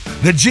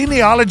The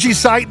genealogy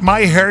site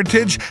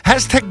MyHeritage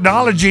has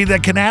technology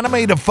that can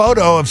animate a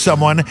photo of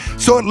someone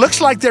so it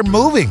looks like they're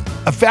moving.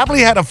 A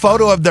family had a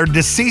photo of their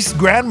deceased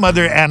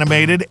grandmother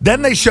animated,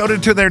 then they showed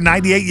it to their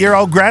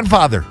 98-year-old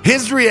grandfather.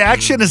 His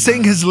reaction to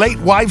seeing his late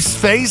wife's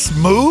face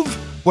move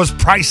was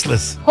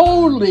priceless.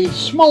 Holy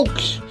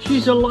smokes,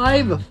 she's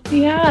alive.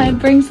 Yeah, it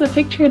brings the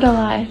picture to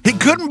life. He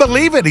couldn't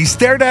believe it. He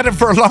stared at it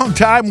for a long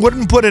time,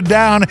 wouldn't put it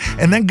down,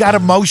 and then got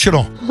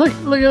emotional. Look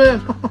at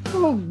that.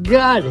 Oh,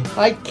 God,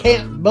 I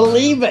can't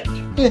believe it.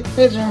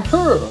 It's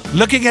her.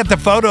 Looking at the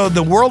photo,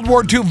 the World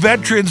War II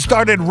veteran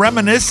started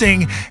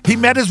reminiscing. He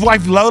met his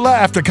wife Lola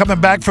after coming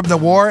back from the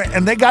war,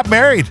 and they got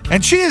married.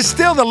 And she is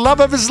still the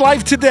love of his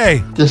life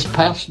today. This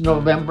past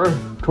November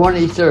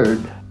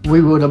 23rd, we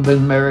would have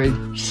been married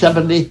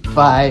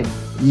 75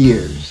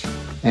 years.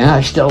 And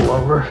I still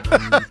love her.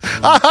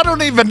 I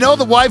don't even know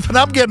the wife, and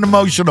I'm getting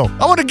emotional.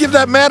 I want to give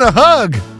that man a hug.